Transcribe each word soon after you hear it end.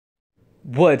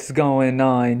What's going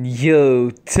on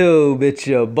YouTube? It's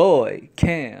your boy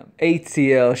Cam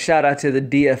ATL. Shout out to the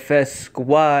DFS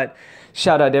squad.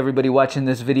 Shout out to everybody watching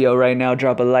this video right now.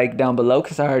 Drop a like down below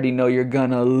because I already know you're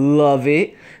gonna love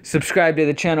it. Subscribe to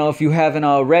the channel if you haven't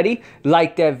already.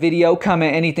 Like that video.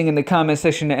 Comment anything in the comment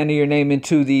section to enter your name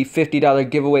into the $50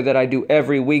 giveaway that I do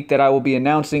every week that I will be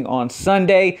announcing on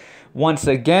Sunday. Once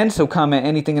again, so comment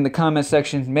anything in the comment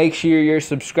section. Make sure you're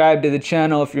subscribed to the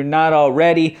channel if you're not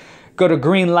already. Go to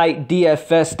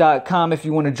greenlightdfs.com if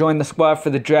you want to join the squad for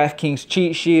the DraftKings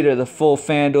cheat sheet or the full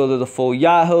FanDuel or the full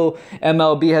Yahoo.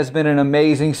 MLB has been an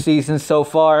amazing season so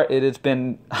far. It has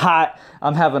been hot.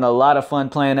 I'm having a lot of fun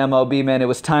playing MLB, man. It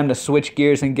was time to switch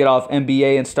gears and get off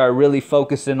NBA and start really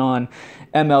focusing on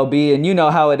MLB. And you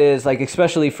know how it is, like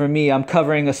especially for me, I'm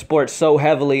covering a sport so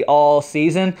heavily all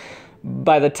season.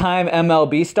 By the time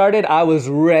MLB started, I was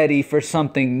ready for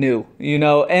something new. You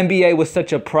know, NBA was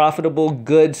such a profitable,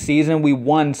 good season. We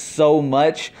won so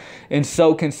much and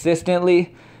so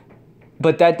consistently,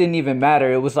 but that didn't even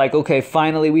matter. It was like, okay,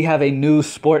 finally we have a new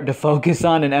sport to focus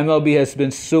on, and MLB has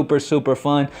been super, super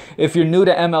fun. If you're new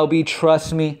to MLB,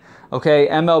 trust me, okay?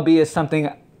 MLB is something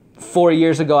 4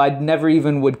 years ago I never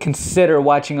even would consider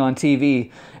watching on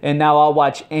TV, and now I'll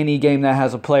watch any game that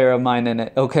has a player of mine in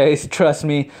it, okay? Trust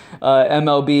me,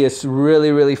 MLB is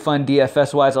really, really fun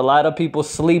DFS-wise. A lot of people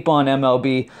sleep on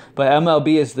MLB, but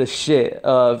MLB is the shit.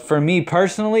 For me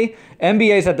personally,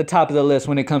 NBA is at the top of the list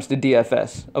when it comes to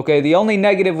DFS, okay? The only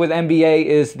negative with NBA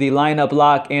is the lineup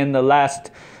lock and the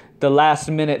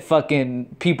last minute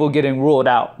fucking people getting ruled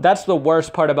out. That's the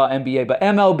worst part about NBA, but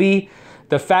MLB,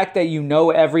 the fact that you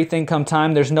know everything come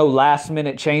time, there's no last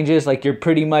minute changes, like you're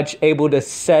pretty much able to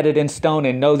set it in stone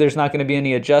and know there's not going to be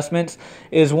any adjustments,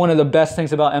 is one of the best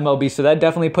things about MLB. So that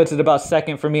definitely puts it about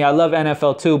second for me. I love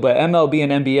NFL too, but MLB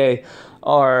and NBA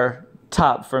are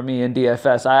top for me in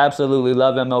DFS. I absolutely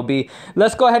love MLB.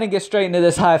 Let's go ahead and get straight into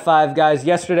this high five, guys.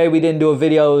 Yesterday we didn't do a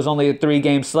video. It was only a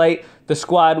 3-game slate. The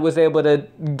squad was able to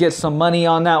get some money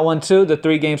on that one too. The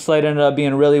 3-game slate ended up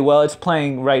being really well. It's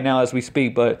playing right now as we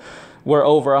speak, but we're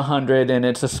over 100 and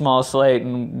it's a small slate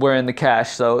and we're in the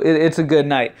cash, so it's a good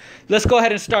night. Let's go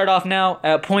ahead and start off now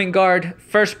at point guard.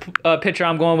 First pitcher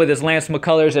I'm going with is Lance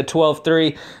McCullers at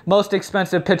 12-3. Most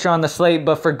expensive pitcher on the slate,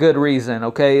 but for good reason,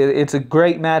 okay? It's a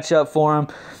great matchup for him.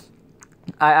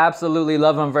 I absolutely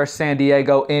love him versus San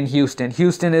Diego in Houston.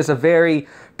 Houston is a very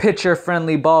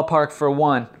pitcher-friendly ballpark for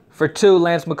one. For two,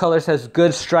 Lance McCullers has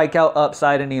good strikeout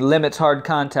upside and he limits hard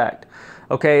contact.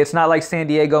 Okay, it's not like San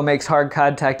Diego makes hard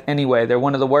contact anyway. They're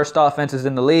one of the worst offenses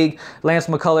in the league. Lance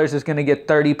McCullers is going to get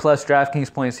 30-plus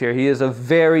DraftKings points here. He is a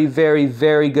very, very,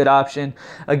 very good option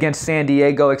against San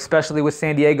Diego, especially with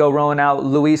San Diego rolling out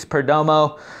Luis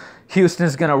Perdomo.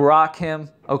 Houston's going to rock him.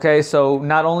 Okay, so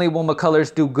not only will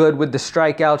McCullers do good with the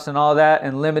strikeouts and all that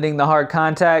and limiting the hard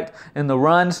contact and the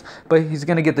runs, but he's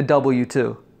going to get the W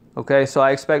too. Okay, so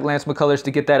I expect Lance McCullers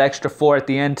to get that extra 4 at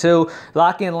the end too.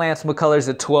 Lock in Lance McCullers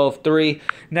at 12-3.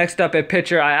 Next up at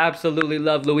pitcher, I absolutely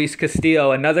love Luis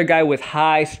Castillo, another guy with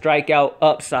high strikeout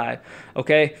upside.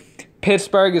 Okay,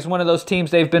 Pittsburgh is one of those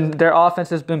teams, their offense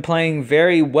has been playing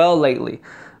very well lately.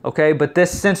 Okay, but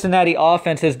this Cincinnati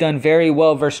offense has done very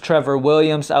well versus Trevor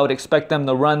Williams. I would expect them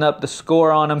to run up the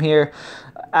score on him here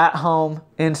at home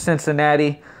in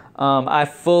Cincinnati. Not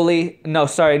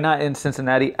in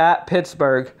Cincinnati, at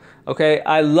Pittsburgh. Okay,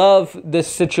 I love this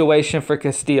situation for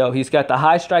Castillo. He's got the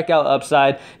high strikeout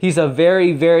upside. He's a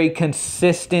very, very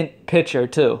consistent pitcher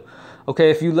too. Okay,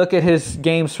 if you look at his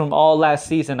games from all last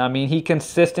season, I mean, he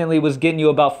consistently was getting you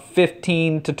about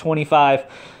 15 to 25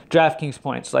 DraftKings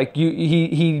points. Like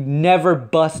he never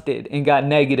busted and got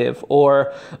negative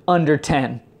or under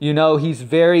 10. You know, he's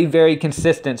very, very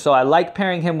consistent. So I like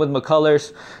pairing him with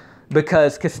McCullers,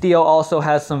 because Castillo also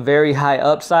has some very high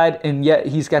upside, and yet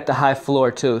he's got the high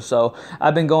floor too. So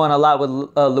I've been going a lot with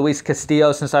Luis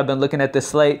Castillo since I've been looking at this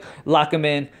slate. Lock him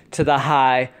in to the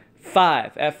high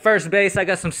 5. At first base, I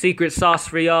got some secret sauce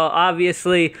for y'all.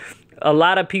 Obviously, a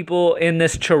lot of people in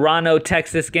this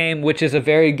Toronto-Texas game, which is a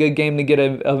very good game to get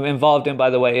involved in, by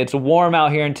the way. It's warm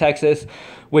out here in Texas,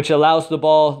 which allows the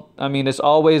ball. I mean, it's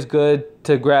always good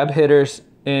to grab hitters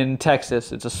in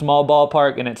Texas. It's a small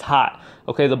ballpark and it's hot.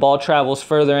 Okay, the ball travels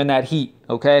further in that heat.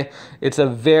 Okay, it's a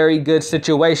very good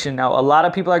situation. Now, a lot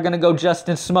of people are going to go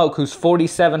Justin Smoke, who's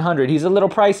 4,700. He's a little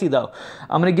pricey though.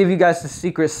 I'm going to give you guys the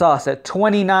secret sauce at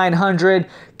 2,900.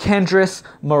 Kendrys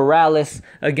Morales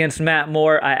against Matt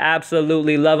Moore. I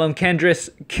absolutely love him.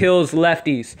 Kendrys kills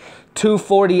lefties.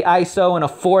 240 ISO and a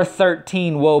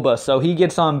 413 WOBA. So he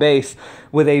gets on base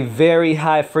with a very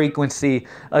high frequency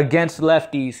against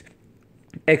lefties.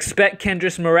 Expect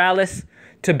Kendrys Morales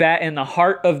to bat in the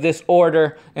heart of this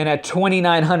order. And at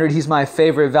 2,900, he's my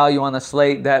favorite value on the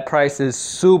slate. That price is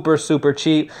super, super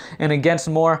cheap. And against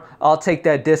Moore, I'll take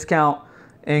that discount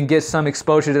and get some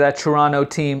exposure to that Toronto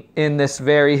team in this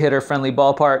very hitter-friendly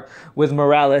ballpark with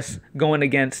Morales going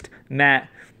against Matt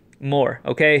Moore.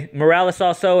 Okay, Morales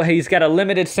also, he's got a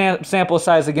limited sample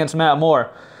size against Matt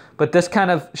Moore. But this kind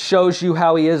of shows you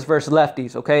how he is versus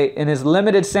lefties, okay? In his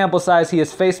limited sample size, he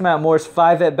has faced Matt Moore's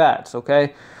 5 at-bats,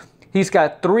 okay? He's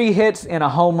got 3 hits and a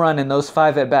home run in those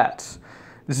 5 at-bats.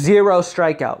 0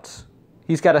 strikeouts.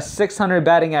 He's got a 600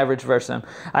 batting average versus him.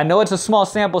 I know it's a small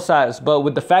sample size, but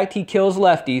with the fact he kills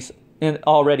lefties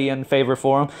already in favor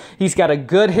for him, he's got a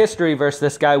good history versus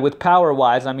this guy with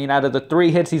power-wise. I mean, out of the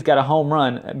 3 hits, he's got a home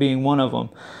run being one of them.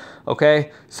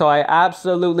 Okay, so I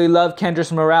absolutely love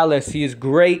Kendrys Morales. He is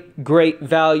great, great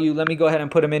value. Let me go ahead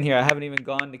and put him in here. I haven't even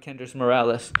gone to Kendrys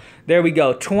Morales. There we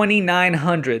go,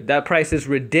 2,900. That price is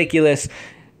ridiculous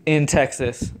in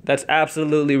Texas. That's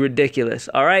absolutely ridiculous.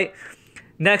 All right,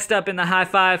 next up in the high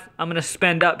five, I'm going to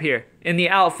spend up here. In the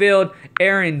outfield,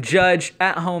 Aaron Judge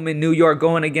at home in New York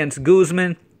going against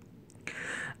Guzman.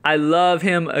 I love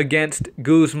him against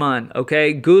Guzman,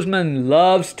 okay? Guzman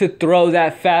loves to throw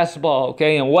that fastball,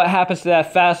 okay? And what happens to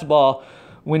that fastball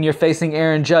when you're facing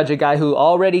Aaron Judge, a guy who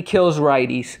already kills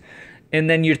righties, and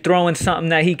then you're throwing something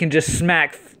that he can just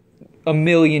smack a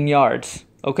million yards,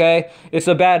 okay? It's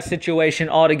a bad situation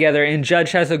altogether, and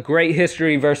Judge has a great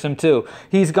history versus him too.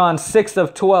 He's gone 6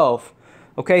 of 12.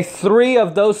 Okay, 3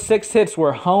 of those 6 hits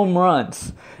were home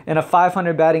runs and a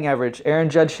 500 batting average. Aaron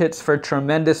Judge hits for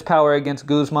tremendous power against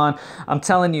Guzman. I'm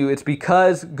telling you, it's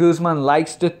because Guzman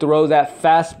likes to throw that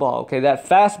fastball. Okay, that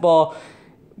fastball,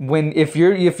 if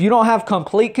you don't have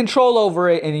complete control over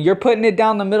it and you're putting it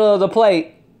down the middle of the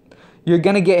plate, you're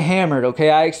going to get hammered, okay?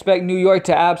 I expect New York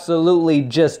to absolutely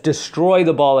just destroy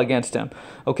the ball against him,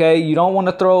 okay? You don't want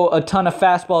to throw a ton of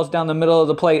fastballs down the middle of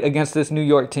the plate against this New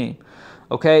York team.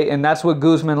 Okay, and that's what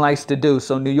Guzman likes to do.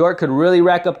 So New York could really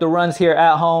rack up the runs here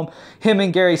at home. Him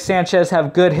and Gary Sanchez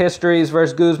have good histories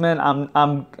versus Guzman.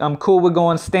 I'm cool with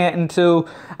going Stanton too.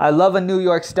 I love a New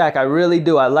York stack. I really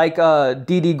do. I like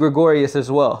Didi Gregorius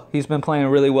as well. He's been playing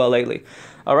really well lately.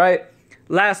 All right.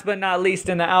 Last but not least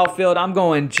in the outfield, I'm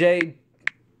going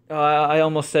I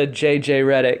almost said JJ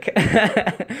Redick.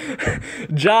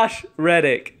 Josh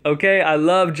Reddick, okay? I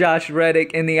love Josh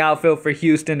Reddick in the outfield for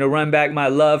Houston to run back my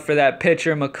love for that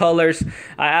pitcher, McCullers.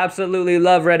 I absolutely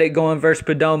love Reddick going versus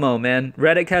Perdomo, man.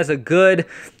 Reddick has a good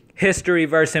history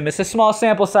versus him. It's a small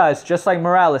sample size, just like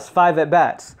Morales, 5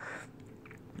 at-bats,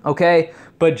 okay?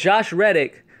 But Josh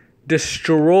Reddick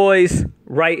destroys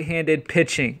right-handed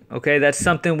pitching, okay? That's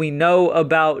something we know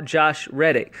about Josh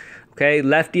Reddick. Okay,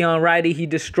 lefty on righty, he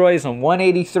destroys them.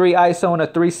 183 ISO and a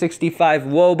 365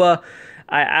 WOBA.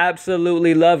 I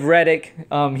absolutely love Reddick.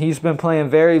 He's been playing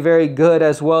very, very good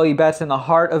as well. He bats in the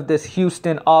heart of this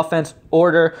Houston offense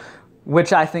order,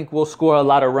 which I think will score a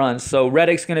lot of runs. So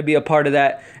Reddick's going to be a part of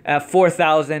that at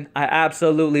 4,000. I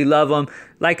absolutely love him.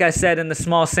 Like I said, in the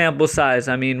small sample size,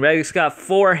 I mean, Reddick's got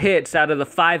 4 hits out of the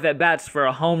 5 at-bats for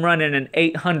a home run and an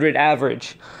 800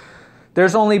 average.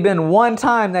 There's only been one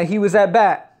time that he was at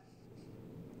bat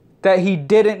that he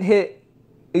didn't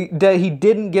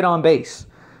get on base.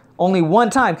 Only one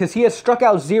time, because he has struck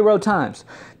out 0 times.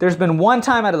 There's been one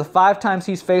time out of the 5 times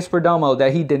he's faced Perdomo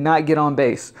that he did not get on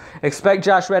base. Expect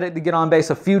Josh Reddick to get on base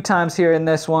a few times here in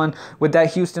this one with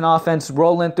that Houston offense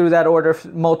rolling through that order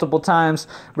multiple times.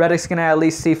 Reddick's going to at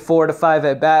least see 4 to 5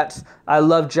 at-bats. I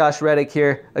love Josh Reddick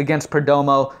here against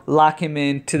Perdomo. Lock him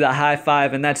in to the high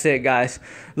 5, and that's it, guys.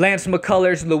 Lance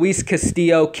McCullers, Luis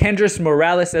Castillo, Kendrys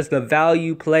Morales as the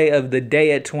value play of the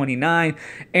day at 29,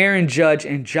 Aaron Judge,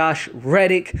 and Josh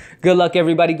Reddick. Good luck,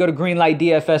 everybody. Go to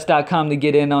greenlightdfs.com to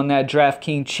get in on that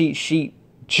DraftKings cheat sheet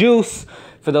juice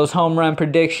for those home run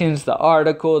predictions, the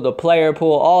article, the player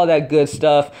pool, all that good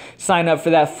stuff. Sign up for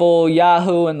that full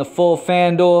Yahoo and the full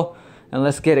FanDuel. And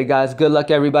let's get it, guys. Good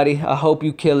luck, everybody. I hope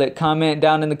you kill it. Comment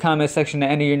down in the comment section to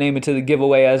enter your name into the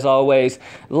giveaway, as always.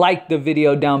 Like the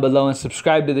video down below and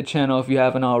subscribe to the channel if you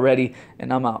haven't already.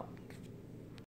 And I'm out.